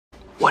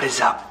What is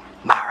up,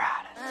 my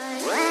riders?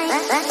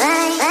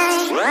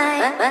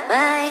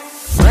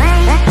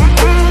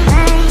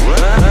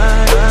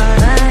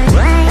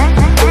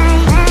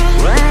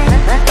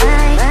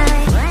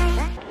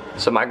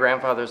 So my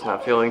grandfather's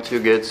not feeling too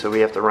good, so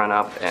we have to run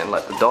up and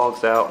let the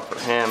dogs out for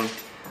him.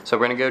 So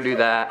we're gonna go do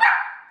that.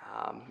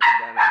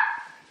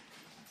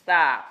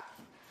 Stop.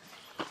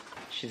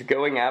 She's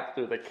going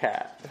after the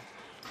cat.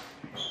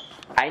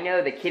 I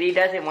know, the kitty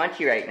doesn't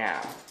want you right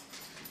now.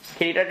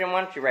 Kitty doesn't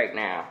want you right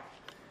now.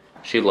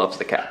 She loves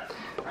the cat.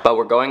 But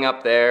we're going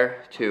up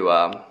there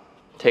to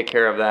take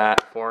care of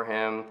that for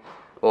him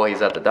while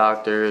he's at the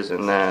doctor's,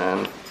 and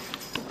then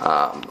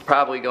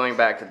probably going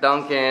back to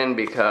Dunkin'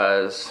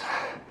 because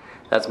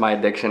that's my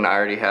addiction. I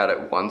already had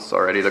it once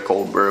already, the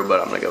cold brew, but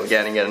I'm gonna go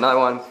again and get another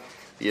one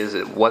because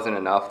it wasn't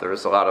enough. There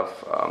was a lot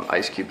of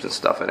ice cubes and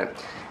stuff in it.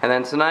 And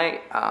then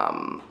tonight,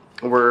 I'm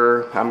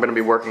gonna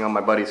be working on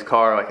my buddy's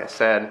car, like I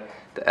said,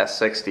 the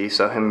S60.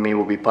 So him and me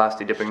will be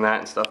plasti dipping that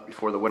and stuff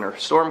before the winter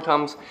storm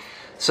comes.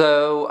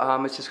 So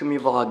it's just gonna be a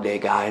vlog day,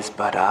 guys.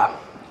 But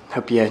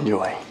hope you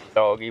enjoy.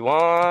 Doggy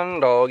 1,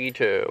 doggy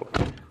 2.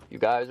 You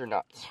guys are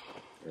nuts.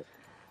 What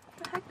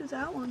the heck does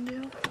that one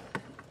do?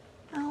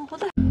 Oh, what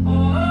the?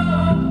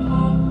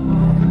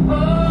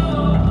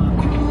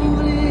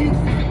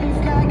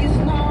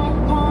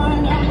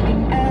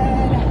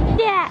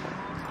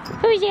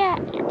 Who's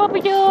that? Your puppy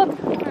dog.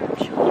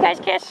 You guys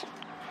kiss?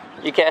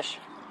 You kiss?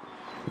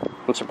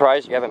 I'm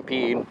surprised you haven't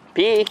peed.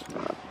 Pee.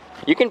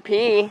 You can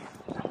pee.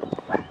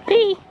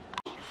 Pee.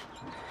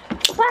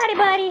 Potty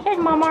buddy. Here's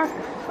Mama.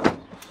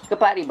 Good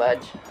potty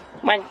buds.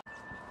 Come on.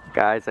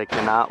 Guys, I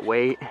cannot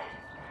wait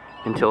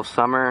until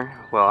summer.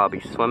 Well, I'll be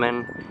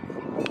swimming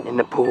in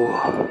the pool.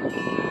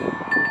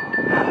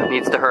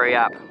 Needs to hurry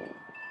up.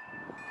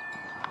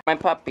 My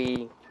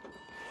puppy.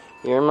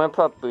 You're my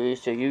puppy,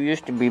 so you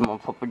used to be my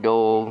puppy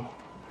dog.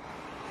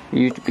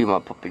 You used to be my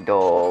puppy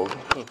dog.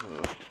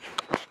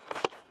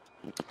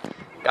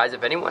 Guys,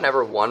 if anyone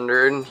ever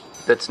wondered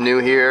that's new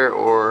here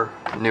or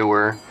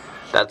newer,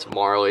 that's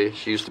Marley.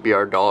 She used to be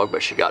our dog,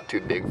 but she got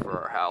too big for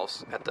our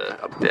house at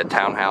the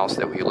townhouse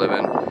that we live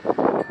in.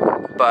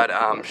 But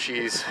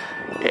she's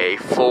a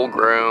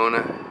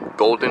full-grown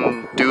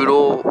golden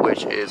doodle,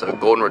 which is a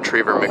golden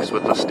retriever mixed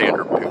with a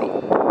standard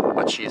poodle.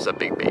 But she's a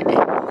big baby.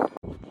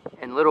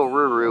 And little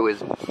Ruru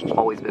has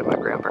always been my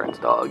grandparents'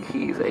 dog.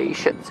 He's a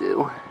Shih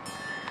Tzu.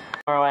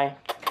 Marley,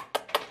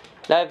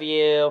 love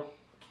you.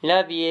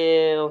 Love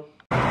you.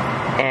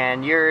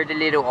 And you're the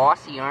little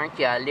Aussie, aren't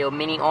you? Little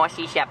mini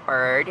Aussie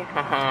Shepherd.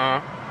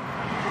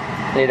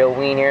 Little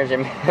wieners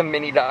and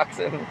mini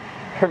dachshund.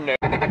 Her nose.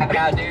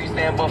 How dare you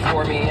stand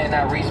before me and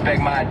I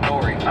respect my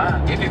authority?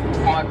 If you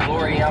my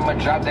glory, I'ma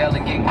drop down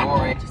and get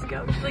gory. Just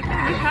go. Like, you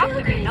have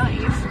to be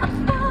nice.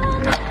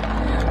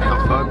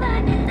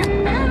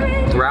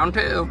 Round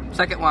 2,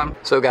 second one.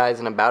 So guys,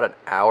 in about an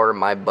hour,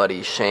 my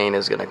buddy Shane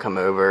is gonna come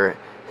over.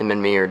 Him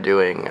and me are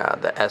doing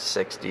the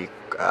S60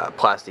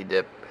 plasti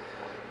dip.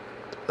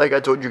 Like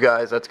I told you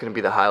guys, that's gonna be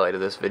the highlight of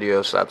this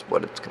video, so that's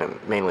what it's gonna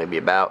mainly be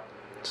about.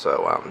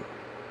 So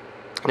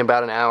in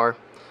about an hour,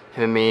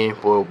 him and me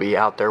will be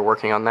out there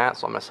working on that.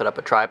 So I'm gonna set up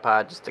a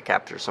tripod just to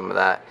capture some of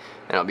that,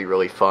 and it'll be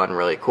really fun,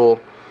 really cool.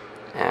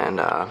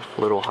 And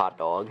little hot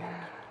dog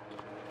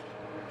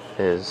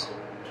is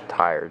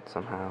tired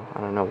somehow. I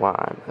don't know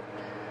why, but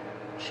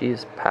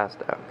she's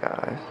passed out,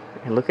 guys.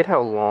 And look at how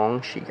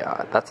long she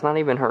got. That's not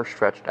even her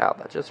stretched out.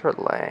 That's just her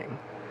laying.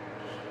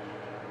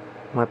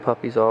 My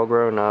puppy's all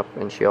grown up,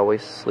 and she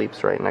always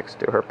sleeps right next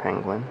to her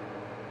penguin.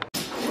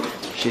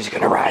 She's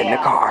gonna ride in the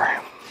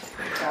car.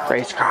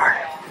 Race car.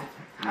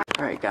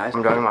 Alright guys,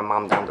 I'm driving my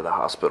mom down to the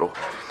hospital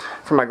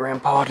for my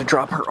grandpa to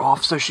drop her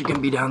off so she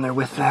can be down there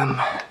with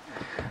them.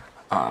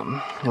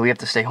 We have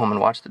to stay home and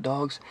watch the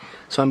dogs.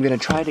 So I'm gonna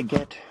try to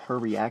get her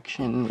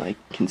reaction, like,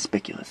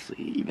 conspicuously,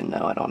 even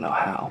though I don't know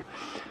how.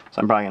 So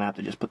I'm probably gonna have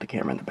to just put the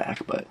camera in the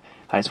back, but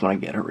I just want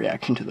to get her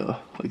reaction to the,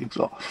 like,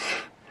 exhaust.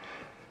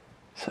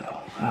 So,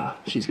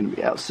 she's gonna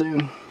be out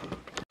soon.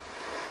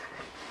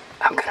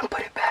 I'm gonna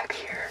put it back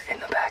here in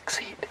the back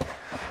seat.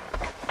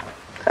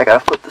 I gotta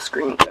flip the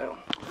screen down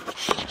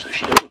so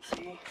she doesn't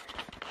see.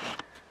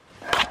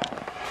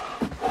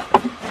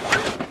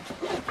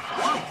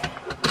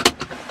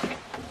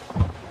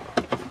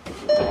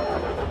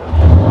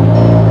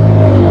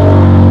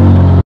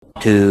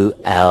 Two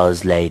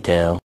hours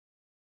later.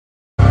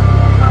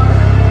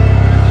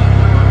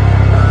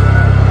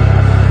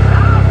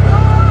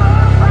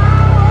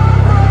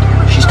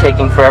 She's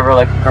taking forever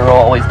like a girl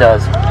always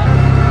does. Oh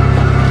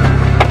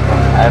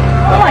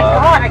my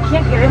god, I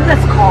can't get in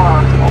this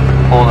car. I'll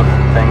pull the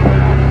thing.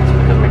 It's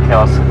because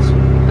Mikhail sits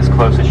as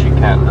close as she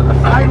can to the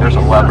thing. There's a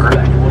lever.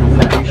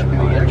 You should be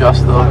able to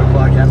adjust the...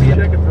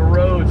 Check if the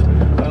roads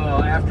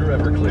after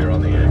Everclear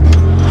on the X.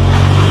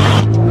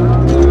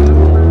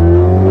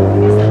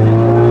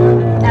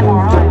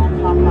 MRI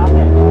on top of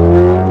it.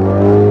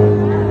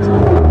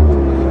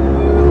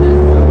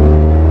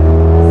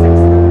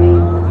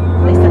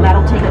 They said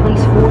that'll take at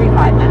least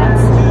 45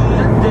 minutes.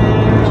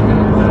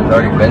 It's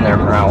already been there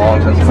for how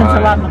long? Since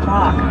 11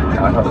 o'clock.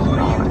 I thought it was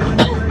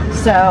 9.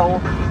 So,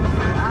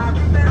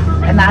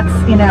 and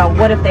that's, you know,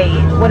 what if they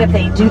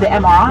do the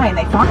MRI and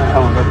they find I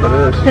don't know what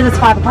that is. because it's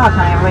 5 o'clock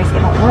and everybody's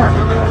getting to work.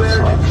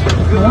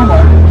 It's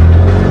normal.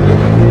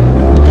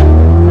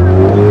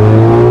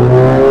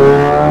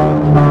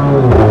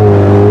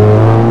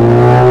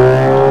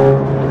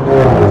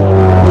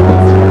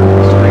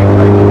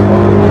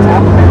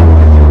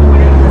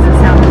 Doesn't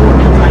sound good.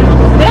 It's like,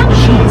 they have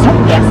cheese,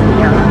 don't guess in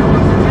here.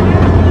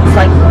 It's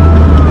like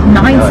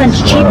 9 cents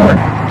cheaper.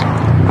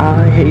 I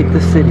hate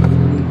the city.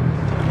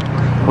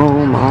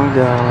 Oh my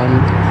god.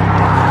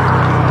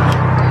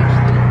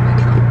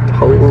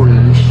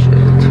 Holy shit.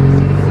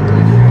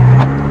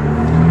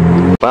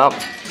 Well,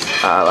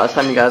 last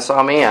time you guys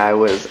saw me, I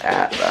was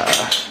at,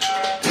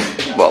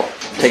 well,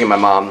 taking my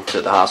mom to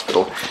the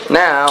hospital.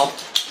 Now,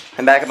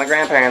 I'm back at my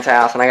grandparents'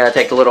 house, and I gotta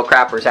take the little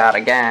crappers out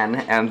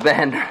again, and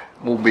then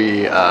we'll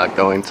be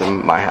going to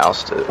my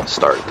house to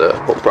start the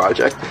whole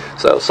project.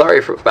 So,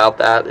 sorry about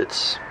that.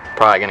 It's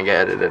probably gonna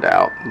get edited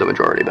out, the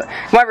majority, but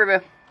come on,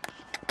 Ruby.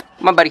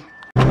 Come on, buddy.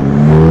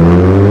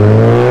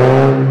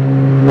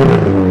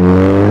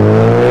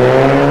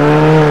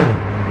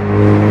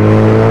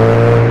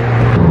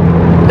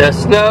 The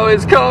snow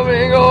is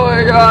coming, oh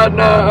my god,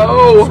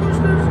 no!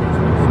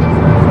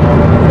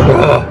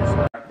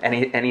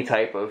 Any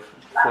type of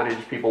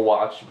footage people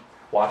watch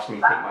me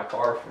take my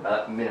car for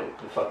that minute,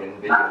 the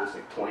fucking video is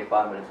like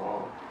 25 minutes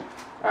long.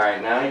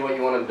 Alright, now what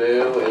you want to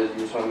do is you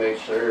just want to make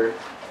sure,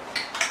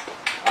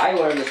 I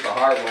learned this the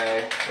hard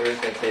way, we're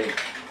just going to take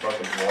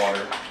fucking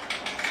water.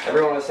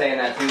 Everyone was saying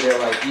that too, they're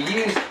like, you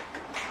use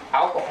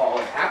alcohol,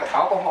 and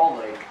alcohol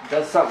like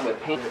does something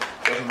with paint, it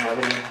doesn't have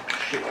any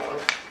shit on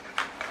it.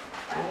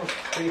 Oh, it's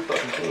pretty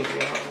fucking clean, to be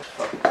honest.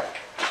 Fucking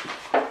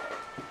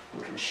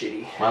looking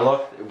shitty. My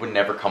luck, it would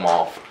never come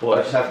off. What?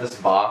 I just have this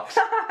box.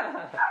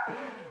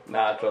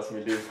 Nah, trust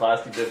me, dude.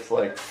 Plastic dip's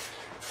like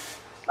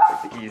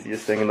the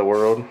easiest thing in the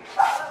world.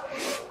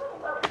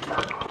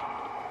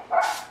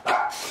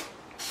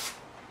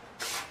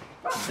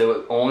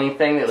 The only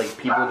thing that like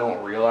people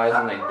don't realize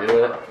when they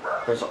do it,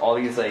 there's all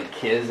these like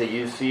kids that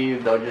you see,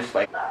 they'll just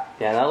like,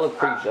 yeah, that looks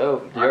pretty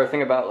dope. Do you ever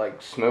think about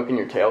like smoking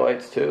your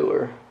taillights too,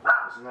 or?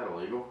 Isn't that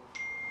illegal?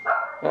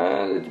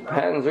 It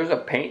depends. There's a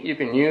paint you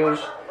can use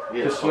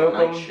Yeah, to smoke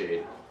them.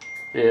 nightshade.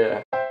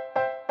 Yeah.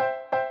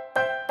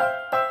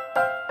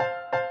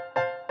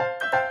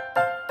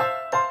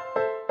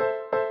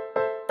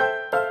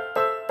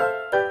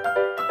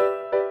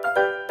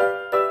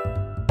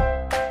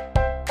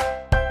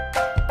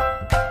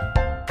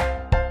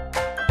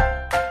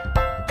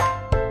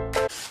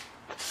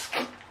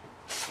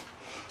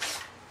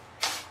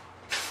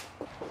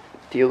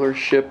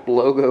 Dealership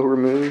logo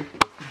removed.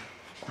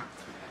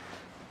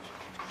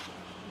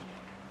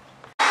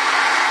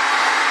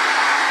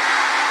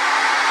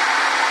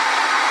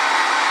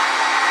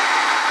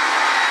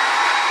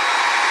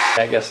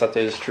 I guess that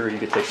is true. You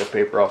could take the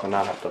paper off and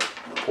not have to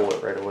pull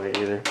it right away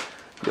either.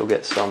 You'll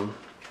get some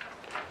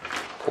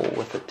pull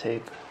with the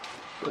tape.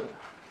 But...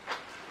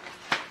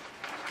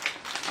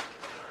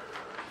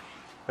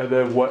 And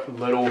then what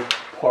little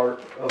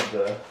part of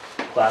the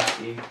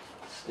plastic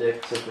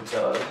sticks, if it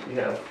does, you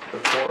have the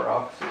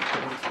Clorox.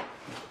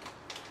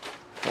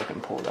 I can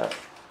pull that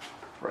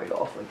right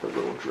off, like the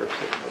little drips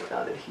that might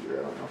not adhere.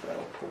 I don't know if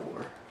that'll pull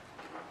or...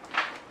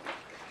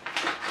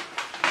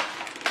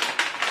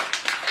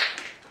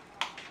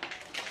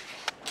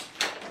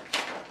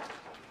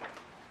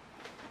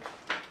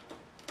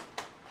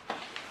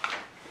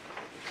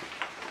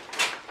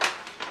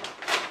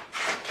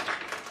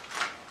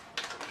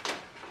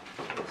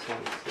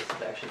 This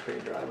is actually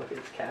pretty dry. Look,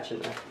 it's catching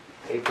the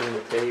paper and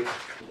the tape. Yeah,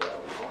 we're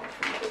going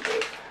for a little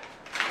bit.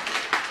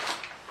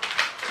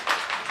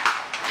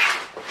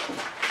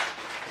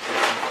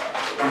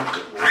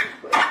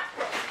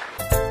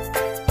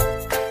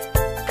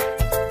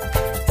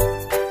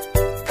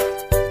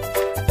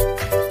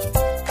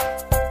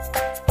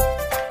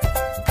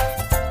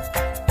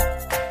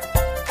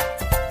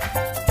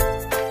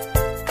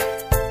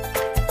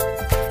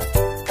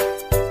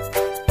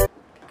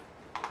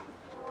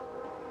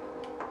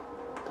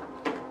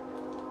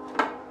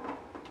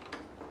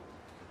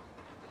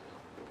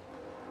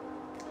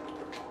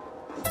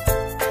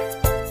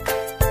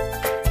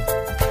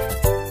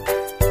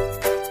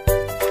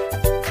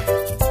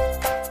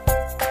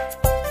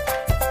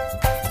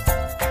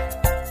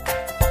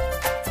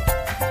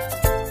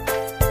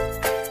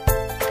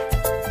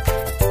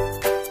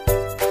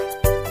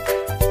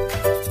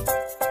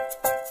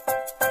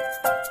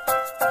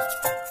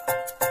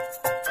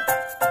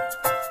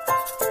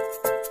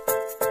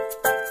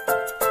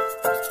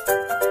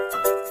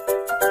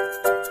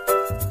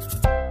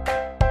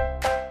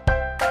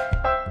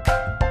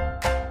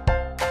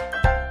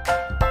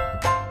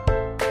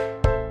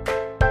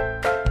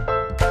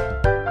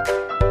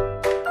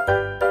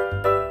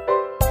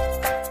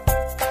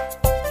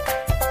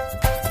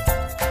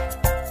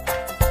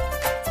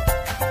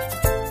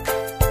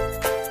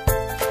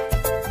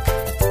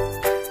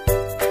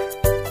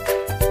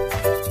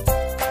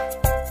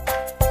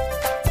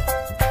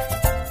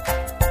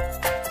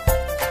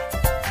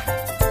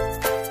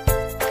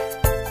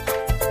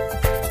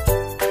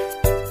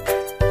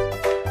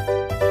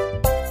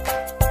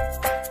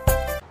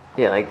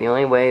 Yeah, like the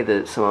only way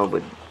that someone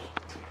would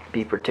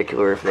be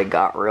particular if they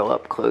got real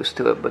up close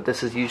to it, but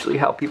this is usually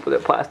how people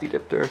that plasti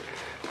dip their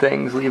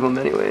things leave them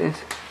anyways.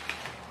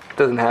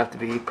 Doesn't have to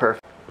be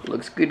perfect.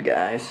 Looks good,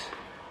 guys.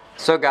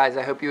 So guys,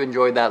 I hope you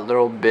enjoyed that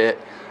little bit.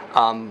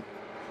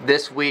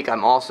 This week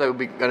I'm also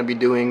going to be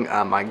doing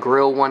my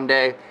grill one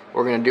day.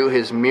 We're going to do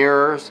his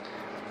mirrors.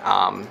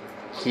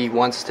 He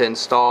wants to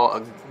install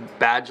a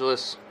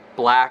badgeless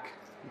black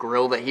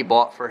grill that he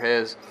bought for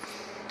his.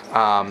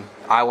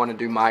 I want to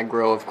do my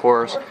grill, of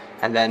course,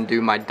 and then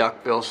do my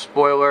duckbill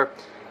spoiler.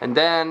 And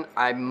then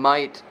I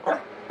might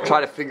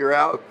try to figure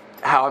out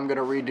how I'm going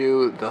to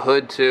redo the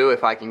hood too,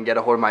 if I can get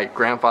a hold of my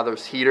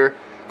grandfather's heater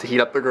to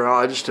heat up the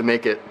garage to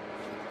make it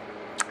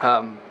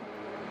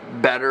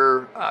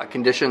better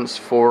conditions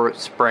for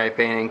spray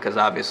painting, because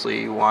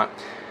obviously you want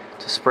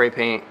to spray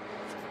paint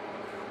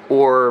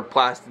or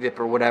plasti dip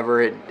or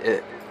whatever,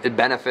 it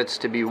benefits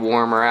to be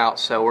warmer out.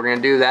 So we're going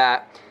to do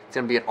that. It's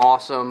going to be an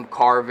awesome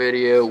car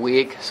video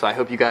week, so I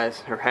hope you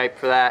guys are hyped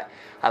for that.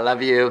 I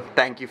love you.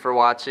 Thank you for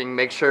watching.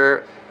 Make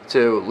sure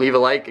to leave a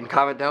like and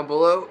comment down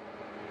below.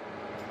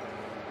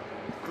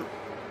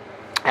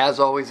 As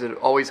always, it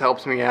always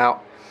helps me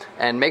out.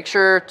 And make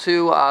sure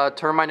to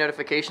turn my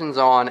notifications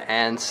on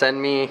and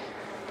send me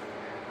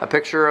a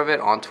picture of it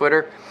on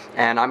Twitter.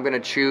 And I'm going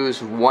to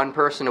choose one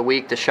person a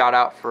week to shout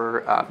out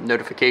for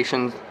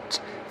notifications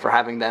for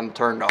having them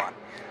turned on.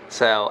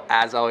 So,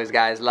 as always,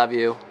 guys, love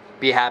you.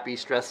 Be happy,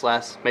 stress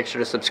less. Make sure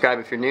to subscribe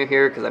if you're new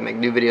here, because I make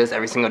new videos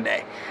every single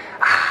day.